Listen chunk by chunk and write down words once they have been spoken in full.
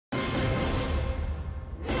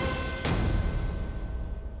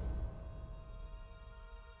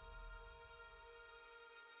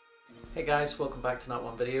Hey guys, welcome back to Not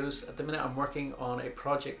One Videos. At the minute I'm working on a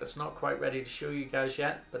project that's not quite ready to show you guys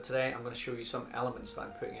yet, but today I'm going to show you some elements that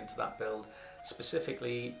I'm putting into that build,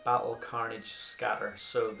 specifically Battle Carnage Scatter.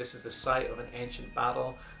 So this is the site of an ancient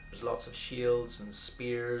battle. There's lots of shields and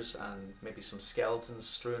spears and maybe some skeletons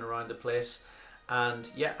strewn around the place.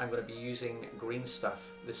 And yeah, I'm going to be using green stuff.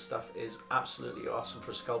 This stuff is absolutely awesome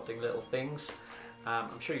for sculpting little things.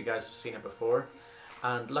 I'm sure you guys have seen it before.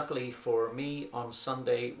 And luckily for me, on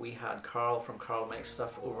Sunday we had Karl from Karl Makes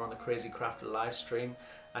Stuff over on the Crazy Crafter live stream,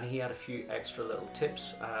 and he had a few extra little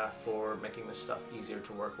tips for making this stuff easier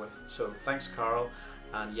to work with. So thanks Karl,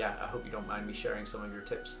 and yeah, I hope you don't mind me sharing some of your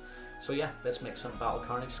tips. So yeah, let's make some Battle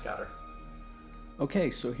Carnage Scatter. Okay,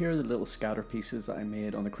 so here are the little scatter pieces that I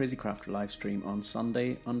made on the Crazy Crafter live stream on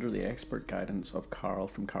Sunday under the expert guidance of Karl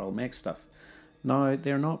from Karl Makes Stuff. Now,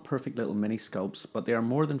 they are not perfect little mini sculpts, but they are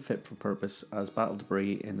more than fit for purpose as battle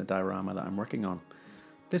debris in the diorama that I'm working on.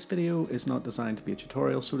 This video is not designed to be a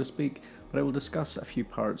tutorial, so to speak, but I will discuss a few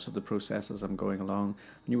parts of the process as I'm going along,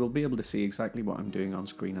 and you will be able to see exactly what I'm doing on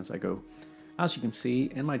screen as I go. As you can see,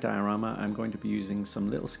 in my diorama I'm going to be using some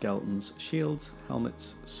little skeletons, shields,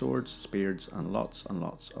 helmets, swords, spears, and lots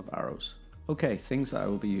of arrows. Okay, things that I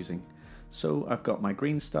will be using. So I've got my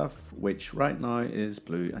green stuff, which right now is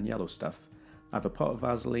blue and yellow stuff. I have a pot of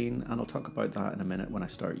Vaseline, and I'll talk about that in a minute when I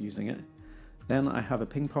start using it. Then I have a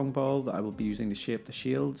ping pong ball that I will be using to shape the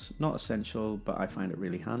shields. Not essential, but I find it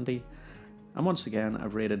really handy. And once again,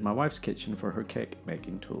 I've raided my wife's kitchen for her cake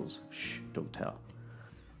making tools. Shh, don't tell.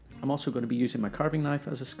 I'm also going to be using my carving knife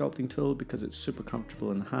as a sculpting tool because it's super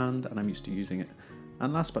comfortable in the hand and I'm used to using it.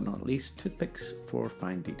 And last but not least, toothpicks for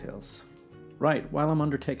fine details. Right, while I'm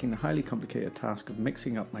undertaking the highly complicated task of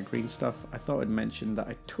mixing up my green stuff, I thought I'd mention that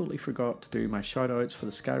I totally forgot to do my shoutouts for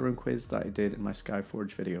the Skyrim quiz that I did in my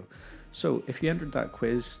Skyforge video. So if you entered that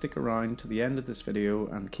quiz, stick around to the end of this video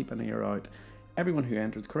and keep an ear out. Everyone who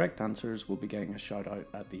entered the correct answers will be getting a shoutout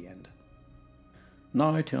at the end.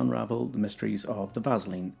 Now to unravel the mysteries of the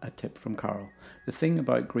Vaseline, a tip from Karl. The thing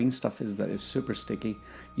about green stuff is that it's super sticky.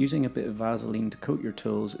 Using a bit of Vaseline to coat your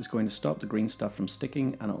tools is going to stop the green stuff from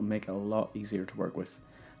sticking, and it will make it a lot easier to work with.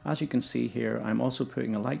 As you can see here, I'm also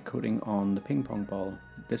putting a light coating on the ping pong ball.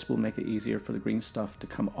 This will make it easier for the green stuff to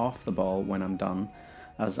come off the ball when I'm done.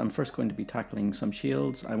 As I'm first going to be tackling some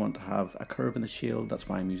shields, I want to have a curve in the shield, that's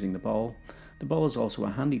why I'm using the ball. The ball is also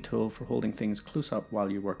a handy tool for holding things close up while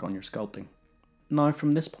you work on your sculpting. Now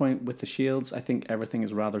from this point with the shields, I think everything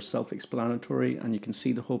is rather self-explanatory and you can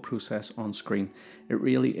see the whole process on screen. It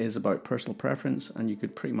really is about personal preference and you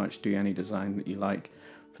could pretty much do any design that you like.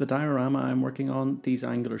 For the diorama I'm working on, these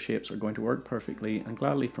angular shapes are going to work perfectly, and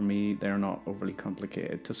gladly for me they are not overly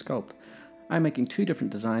complicated to sculpt. I'm making two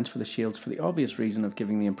different designs for the shields for the obvious reason of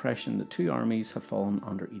giving the impression that two armies have fallen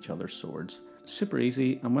under each other's swords. Super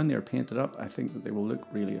easy, and when they are painted up I think that they will look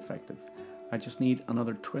really effective. I just need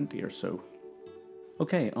another 20 or so.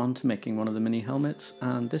 Okay, on to making one of the mini helmets,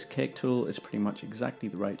 and this cake tool is pretty much exactly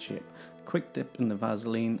the right shape. Quick dip in the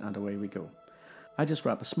Vaseline and away we go. I just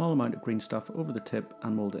wrap a small amount of green stuff over the tip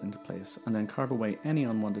and mold it into place, and then carve away any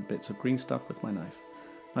unwanted bits of green stuff with my knife.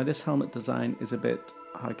 Now this helmet design is a bit,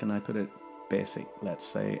 how can I put it, basic, let's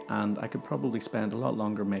say, and I could probably spend a lot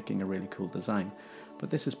longer making a really cool design. But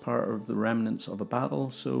this is part of the remnants of a battle,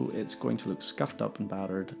 so it's going to look scuffed up and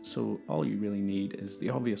battered, so all you really need is the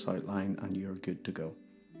obvious outline and you're good to go.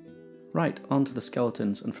 Right, on to the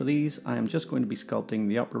skeletons, and for these I am just going to be sculpting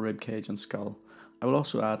the upper rib cage and skull. I will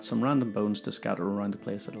also add some random bones to scatter around the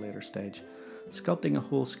place at a later stage. Sculpting a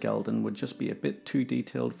whole skeleton would just be a bit too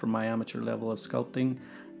detailed for my amateur level of sculpting,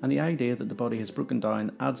 and the idea that the body has broken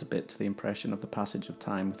down adds a bit to the impression of the passage of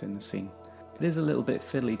time within the scene. It is a little bit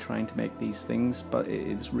fiddly trying to make these things, but it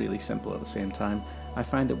is really simple at the same time. I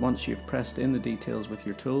find that once you've pressed in the details with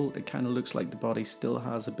your tool, it kind of looks like the body still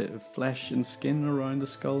has a bit of flesh and skin around the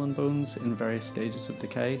skull and bones in various stages of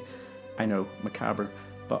decay. I know, macabre,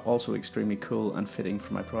 but also extremely cool and fitting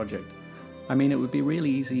for my project. I mean, it would be a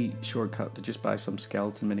really easy shortcut to just buy some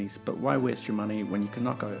skeleton minis, but why waste your money when you can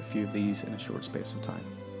knock out a few of these in a short space of time?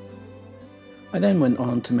 I then went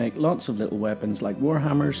on to make lots of little weapons like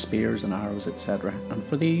warhammers, spears and arrows, etc. And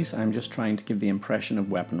for these I'm just trying to give the impression of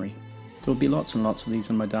weaponry. There will be lots and lots of these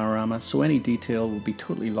in my diorama, so any detail will be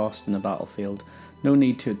totally lost in the battlefield. No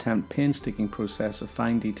need to attempt painstaking process of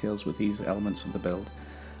fine details with these elements of the build.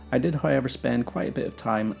 I did however spend quite a bit of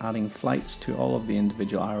time adding flights to all of the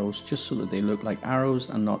individual arrows just so that they look like arrows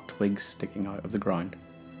and not twigs sticking out of the ground.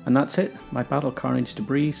 And that's it, my Battle Carnage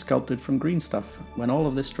Debris sculpted from green stuff. When all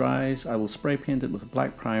of this dries, I will spray paint it with a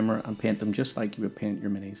black primer and paint them just like you would paint your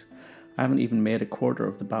minis. I haven't even made a quarter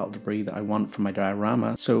of the battle debris that I want for my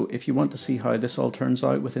diorama, so if you want to see how this all turns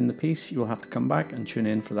out within the piece, you will have to come back and tune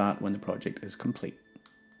in for that when the project is complete.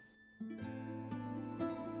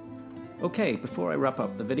 Okay, before I wrap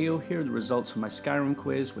up the video, here are the results of my Skyrim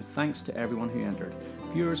quiz with thanks to everyone who entered.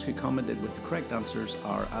 Viewers who commented with the correct answers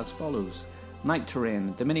are as follows: Night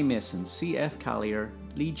Terrain, The Mini Masons, CF Callier,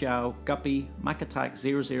 LEEJOW, Guppy,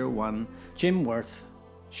 MacAttack001, Jim Worth,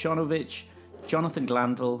 Shanovich, Jonathan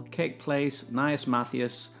Glandel, Cake Place, Nias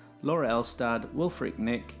Matthias, Laura Elstad, Wolfric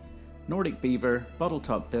Nick, Nordic Beaver,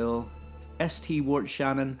 Bottletop Bill, ST Wart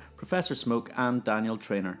Shannon, Professor Smoke and Daniel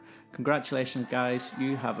Trainer. Congratulations guys,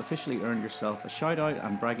 you have officially earned yourself a shout out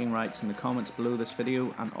and bragging rights in the comments below this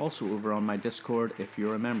video and also over on my Discord if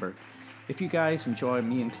you're a member. If you guys enjoy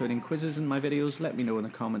me including quizzes in my videos, let me know in the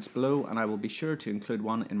comments below and I will be sure to include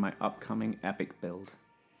one in my upcoming epic build.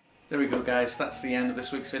 There we go guys, that's the end of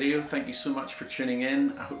this week's video. Thank you so much for tuning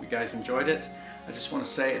in. I hope you guys enjoyed it. I just want to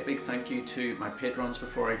say a big thank you to my patrons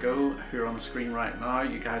before I go, who are on the screen right now.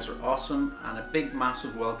 You guys are awesome, and a big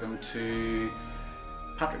massive welcome to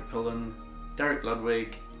Patrick Pullen, Derek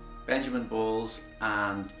Ludwig, Benjamin Bowles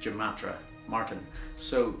and Jamatra Martin.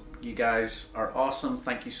 So you guys are awesome,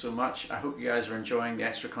 thank you so much. I hope you guys are enjoying the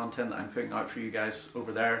extra content that I'm putting out for you guys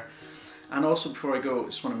over there. And also before I go, I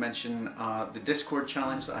just want to mention the Discord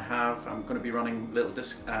challenge that I have. I'm going to be running little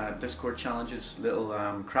Discord challenges, little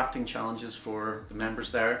crafting challenges for the members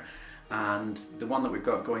there. And the one that we've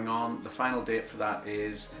got going on, the final date for that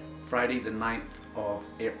is Friday the 9th of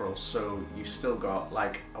April. So you've still got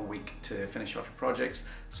like a week to finish off your projects.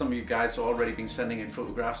 Some of you guys have already been sending in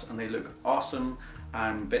photographs and they look awesome.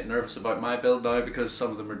 I'm a bit nervous about my build now because some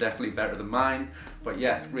of them are definitely better than mine. But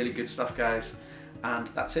yeah, really good stuff guys. And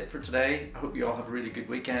that's it for today. I hope you all have a really good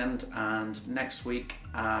weekend, and next week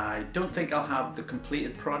I don't think I'll have the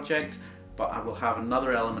completed project, but I will have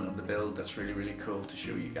another element of the build that's really, really cool to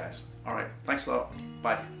show you guys. Alright, thanks a lot.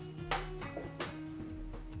 Bye.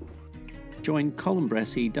 Join Colin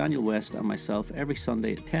Bressy, Daniel West and myself every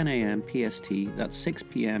Sunday at 10 AM PST, that's 6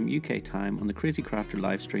 PM UK time, on the Crazy Crafter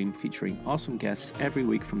livestream featuring awesome guests every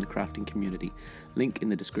week from the crafting community. Link in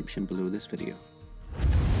the description below this video.